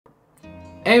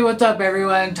Hey, what's up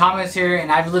everyone? Thomas here,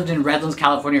 and I've lived in Redlands,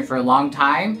 California for a long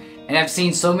time, and I've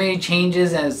seen so many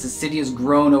changes as the city has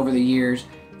grown over the years.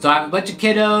 So I have a bunch of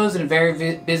kiddos and a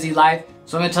very busy life,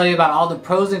 so I'm going to tell you about all the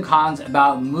pros and cons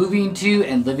about moving to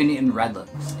and living in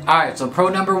Redlands. Alright, so pro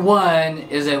number one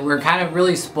is that we're kind of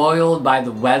really spoiled by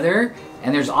the weather,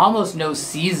 and there's almost no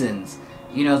seasons.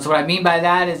 So what I mean by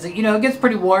that is that, it gets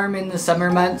pretty warm in the summer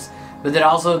months, but then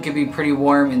also it can be pretty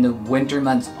warm in the winter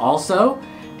months also.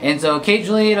 And so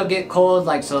occasionally it'll get cold,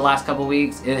 so the last couple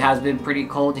weeks it has been pretty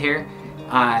cold here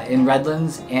in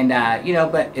Redlands, and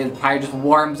but it probably just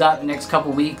warms up the next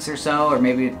couple weeks or so, or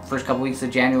maybe the first couple weeks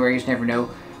of January. You just never know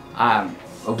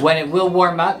of when it will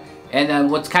warm up. And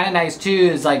then what's kind of nice too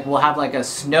is we'll have a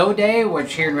snow day,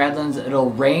 which here in Redlands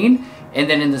it'll rain, and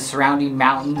then in the surrounding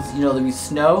mountains there'll be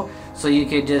snow, so you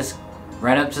could just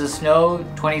run up to the snow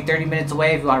 20-30 minutes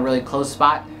away if you want a really close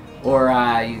spot. Or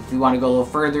if you want to go a little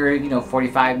further,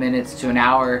 45 minutes to an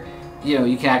hour,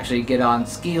 you can actually get on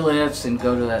ski lifts and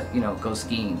go to go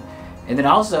skiing. And then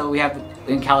also we have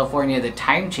in California the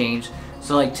time change.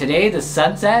 So today the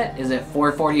sunset is at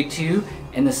 4:42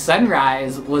 and the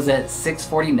sunrise was at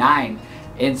 6:49.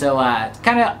 And so it's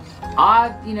kind of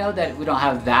odd, that we don't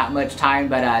have that much time,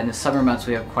 but in the summer months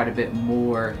we have quite a bit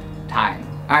more time.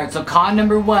 Alright, so con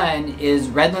number one is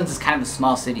Redlands is kind of a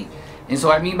small city. And so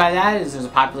what I mean by that is there's a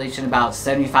population of about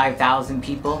 75,000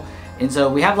 people. And so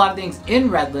we have a lot of things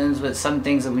in Redlands, but some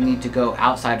things that we need to go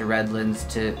outside of Redlands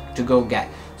to go get.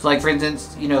 So for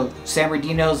instance, San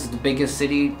Bernardino is the biggest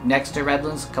city next to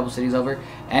Redlands, a couple cities over.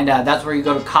 And that's where you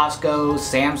go to Costco,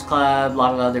 Sam's Club, a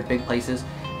lot of other big places.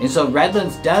 And so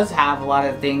Redlands does have a lot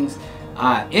of things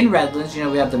in Redlands.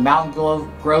 We have the Mountain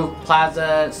Grove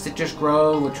Plaza, Citrus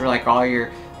Grove, which are all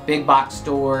your big box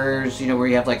stores, where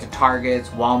you have the Targets,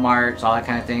 Walmarts, all that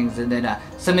kind of things, and then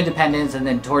some independents, and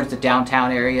then towards the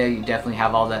downtown area you definitely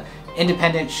have all the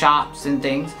independent shops and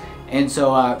things. And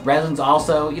so Redlands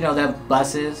also, they have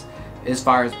buses as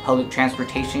far as public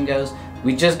transportation goes.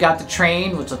 We just got the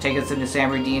train, which will take us into San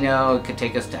Bernardino. It could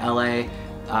take us to LA,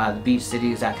 the beach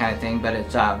cities, that kind of thing, but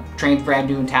it's train's brand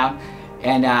new in town.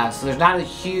 And so there's not a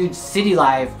huge city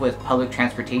life with public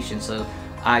transportation. So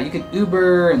you could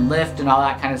Uber and Lyft and all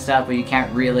that kind of stuff, but you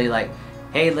can't really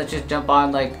hey, let's just jump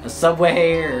on a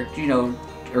subway or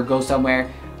or go somewhere.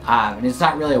 And it's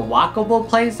not really a walkable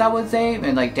place, I would say.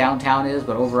 And downtown is,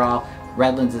 but overall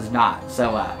Redlands is not.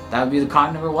 So that would be the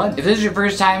con number one. If this is your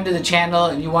first time to the channel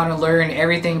and you want to learn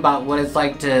everything about what it's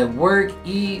like to work,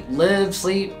 eat, live,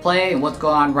 sleep, play, and what's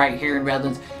going on right here in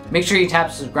Redlands, make sure you tap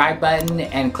the subscribe button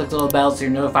and click the little bell so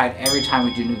you're notified every time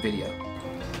we do a new video.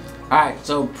 Alright,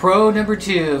 so pro number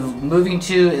two of moving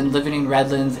to and living in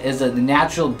Redlands is the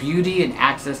natural beauty and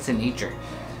access to nature.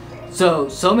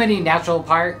 So many natural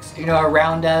parks,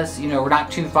 around us. We're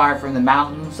not too far from the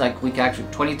mountains. We can actually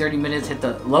 20-30 minutes hit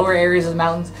the lower areas of the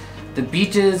mountains. The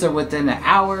beaches are within an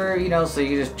hour, so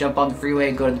you just jump on the freeway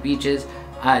and go to the beaches.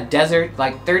 Desert,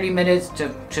 30 minutes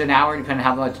to an hour, depending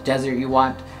on how much desert you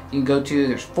want. You can go to.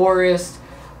 There's forests.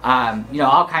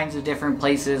 All kinds of different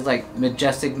places,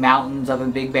 majestic mountains up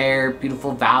in Big Bear,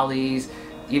 beautiful valleys,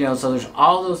 so there's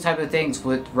all those type of things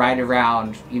right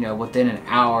around, within an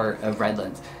hour of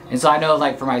Redlands. And so I know,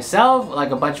 for myself,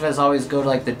 a bunch of us always go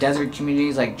to the desert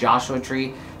communities like Joshua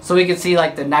Tree, so we can see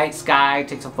the night sky,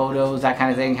 take some photos, that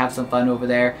kind of thing, have some fun over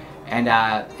there, and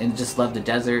just love the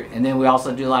desert. And then we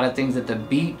also do a lot of things at the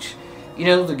beach. We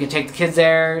can take the kids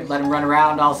there, let them run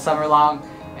around all summer long.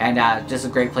 And just a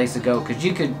great place to go, because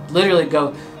you could literally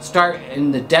go start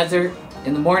in the desert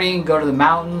in the morning, go to the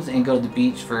mountains, and go to the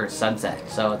beach for sunset.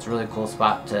 So it's a really cool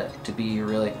spot to be. You're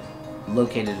really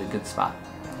located at a good spot.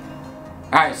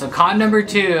 Alright, so con number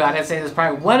two, I'd say this is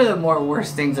probably one of the more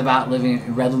worst things about living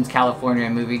in Redlands, California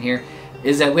and moving here,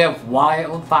 is that we have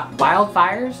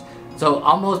wildfires. So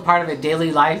almost part of a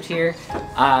daily life here.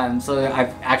 So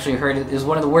I've actually heard it is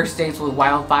one of the worst states with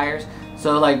wildfires.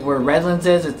 So where Redlands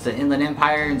is, it's the Inland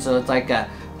Empire, and so it's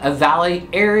a valley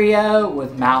area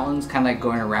with mountains kind of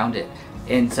going around it.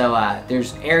 And so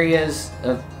there's areas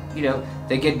of,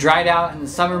 they get dried out in the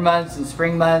summer months and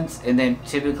spring months, and then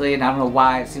typically, and I don't know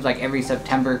why, it seems like every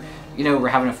September, we're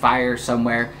having a fire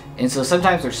somewhere. And so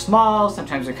sometimes they're small,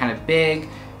 sometimes they're kind of big,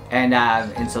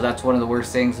 and so that's one of the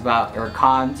worst things about, or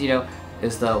cons,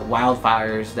 is the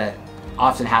wildfires that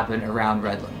often happen around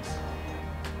Redlands.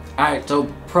 Alright, so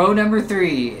pro number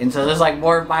three, and so this is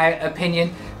more of my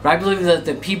opinion, but I believe that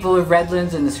the people of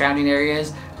Redlands and the surrounding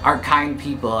areas are kind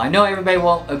people. I know everybody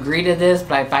won't agree to this,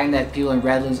 but I find that people in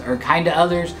Redlands are kind to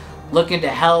others, looking to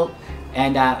help,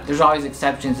 and there's always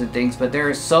exceptions and things, but there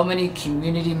are so many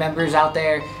community members out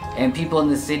there and people in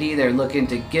the city that are looking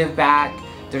to give back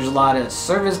There's a lot of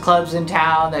service clubs in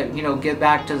town that, you know, give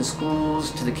back to the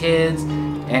schools, to the kids,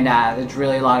 and there's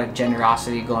really a lot of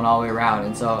generosity going all the way around.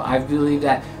 And so I believe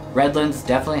that Redlands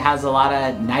definitely has a lot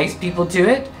of nice people to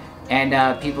it,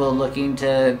 and people looking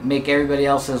to make everybody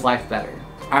else's life better.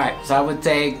 Alright, so I would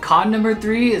say con number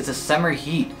 3 is the summer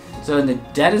heat. So in the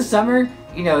dead of summer,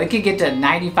 you know, it could get to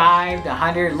 95 to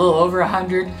 100, a little over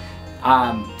 100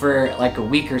 for like a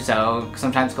week or so,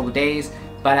 sometimes a couple days.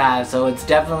 But so it's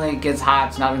definitely gets hot.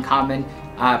 It's not uncommon.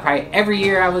 Probably every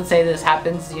year I would say this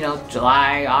happens, you know,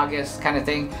 July, August kind of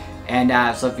thing.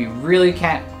 And so if you really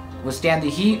can't withstand the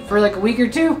heat for like a week or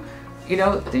two, you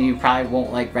know, then you probably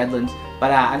won't like Redlands.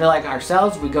 But I know like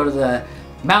ourselves, we go to the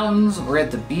mountains, we're at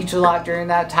the beach a lot during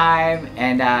that time,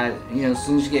 and you know, as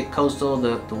soon as you get coastal,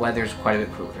 the weather's quite a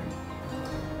bit cooler.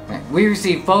 Right. We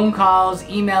receive phone calls,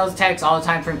 emails, texts all the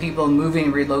time from people moving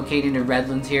and relocating to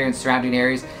Redlands here and surrounding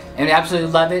areas, and we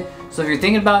absolutely love it. So if you're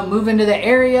thinking about moving to the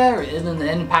area or in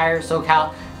the Empire,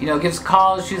 SoCal, you know, give us a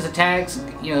call, shoot us a text,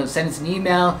 you know, send us an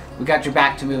email. We got your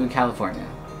back to move in California.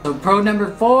 So pro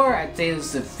number 4, I'd say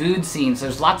is the food scene. So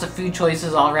there's lots of food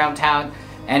choices all around town,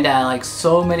 and like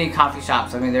so many coffee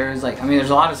shops. I mean, there's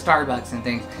a lot of Starbucks and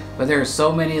things, but there are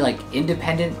so many like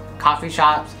independent coffee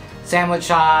shops, sandwich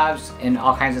shops, and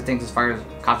all kinds of things as far as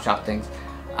coffee shop things.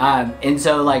 And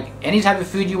so like any type of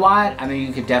food you want, I mean,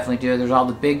 you could definitely do it. There's all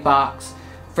the big box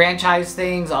franchise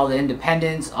things, all the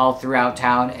independents all throughout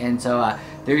town. And so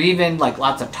there are even like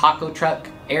lots of taco truck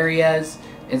areas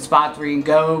and spots where you can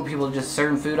go, people just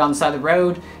serving food on the side of the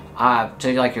road,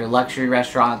 to like your luxury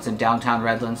restaurants in downtown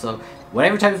Redlands. So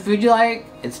whatever type of food you like,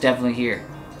 it's definitely here.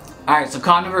 Alright, so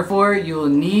con number 4, you will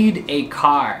need a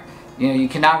car. You know, you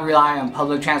cannot rely on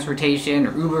public transportation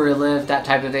or Uber or Lyft, that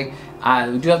type of thing.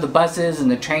 We do have the buses and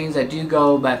the trains that do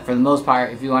go, but for the most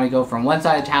part, if you want to go from one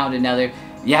side of town to another,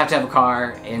 you have to have a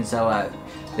car. And so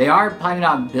they are planning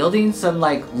on building some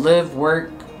like live,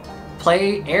 work,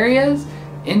 play areas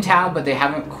in town, but they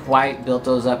haven't quite built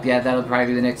those up yet. That'll probably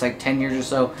be the next like 10 years or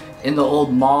so in the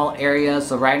old mall area.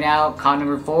 So right now, con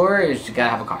number 4 is you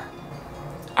gotta have a car.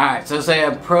 Alright, so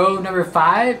say pro number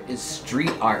 5 is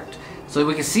street art. So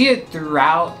we can see it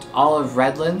throughout all of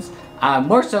Redlands,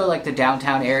 more so like the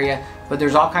downtown area, but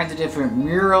there's all kinds of different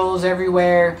murals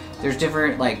everywhere. There's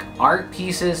different like art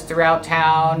pieces throughout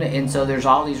town, and so there's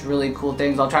all these really cool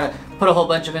things. I'll try to put a whole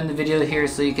bunch of them in the video here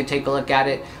so you can take a look at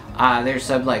it. There's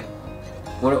some like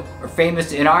what are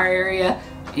famous in our area,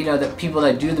 you know, the people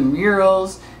that do the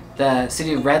murals. The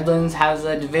city of Redlands has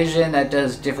a division that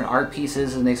does different art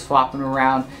pieces, and they swap them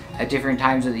around at different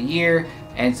times of the year.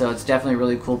 And so it's definitely a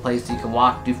really cool place that you can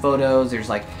walk, do photos. There's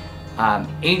like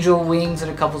angel wings in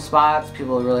a couple spots.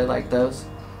 People really like those.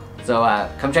 So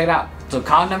come check it out. So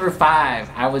con number 5,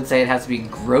 I would say it has to be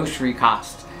grocery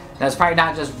cost. That's probably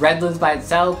not just Redlands by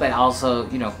itself, but also,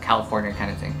 you know, California kind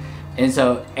of thing. And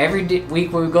so every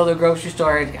week when we go to the grocery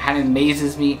store, it kind of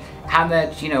amazes me how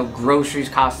much, you know, groceries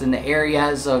cost in the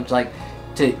area. So it's like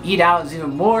to eat out is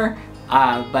even more.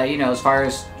 But, you know, as far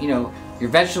as, you know, your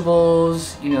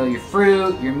vegetables, you know, your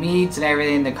fruit, your meats and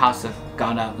everything, the costs have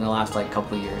gone up in the last like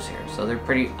couple of years here. So they're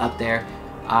pretty up there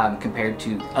compared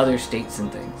to other states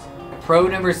and things. Pro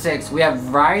number 6, we have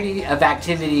a variety of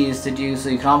activities to do, so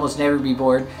you can almost never be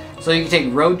bored. So you can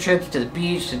take road trips to the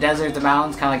beach, the desert, the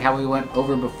mountains, kind of like how we went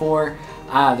over before.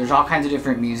 There's all kinds of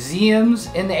different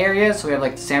museums in the area. So we have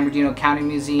like the San Bernardino County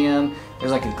Museum.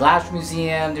 There's like a glass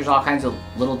museum. There's all kinds of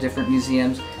little different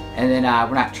museums. And then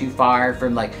we're not too far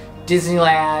from like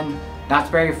Disneyland, Knott's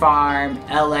Berry Farm,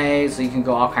 LA. So you can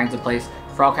go all kinds of places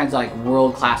for all kinds of like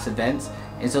world-class events.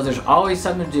 And so there's always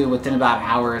something to do within about an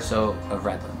hour or so of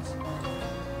Redlands.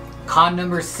 Con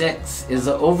number 6 is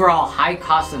the overall high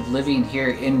cost of living here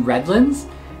in Redlands.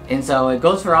 And so it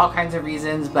goes for all kinds of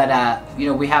reasons, but you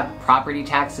know, we have property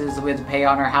taxes that we have to pay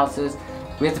on our houses.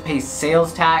 We have to pay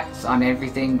sales tax on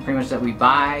everything pretty much that we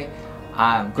buy.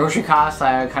 Grocery costs,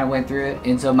 I kind of went through it.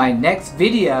 And so my next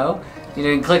video, you know,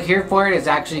 you can click here for it, is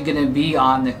actually going to be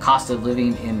on the cost of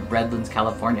living in Redlands,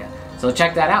 California. So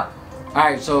check that out.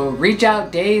 Alright, so reach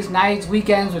out days, nights,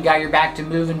 weekends. We got your back to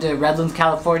move into Redlands,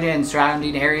 California and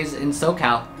surrounding areas in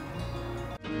SoCal.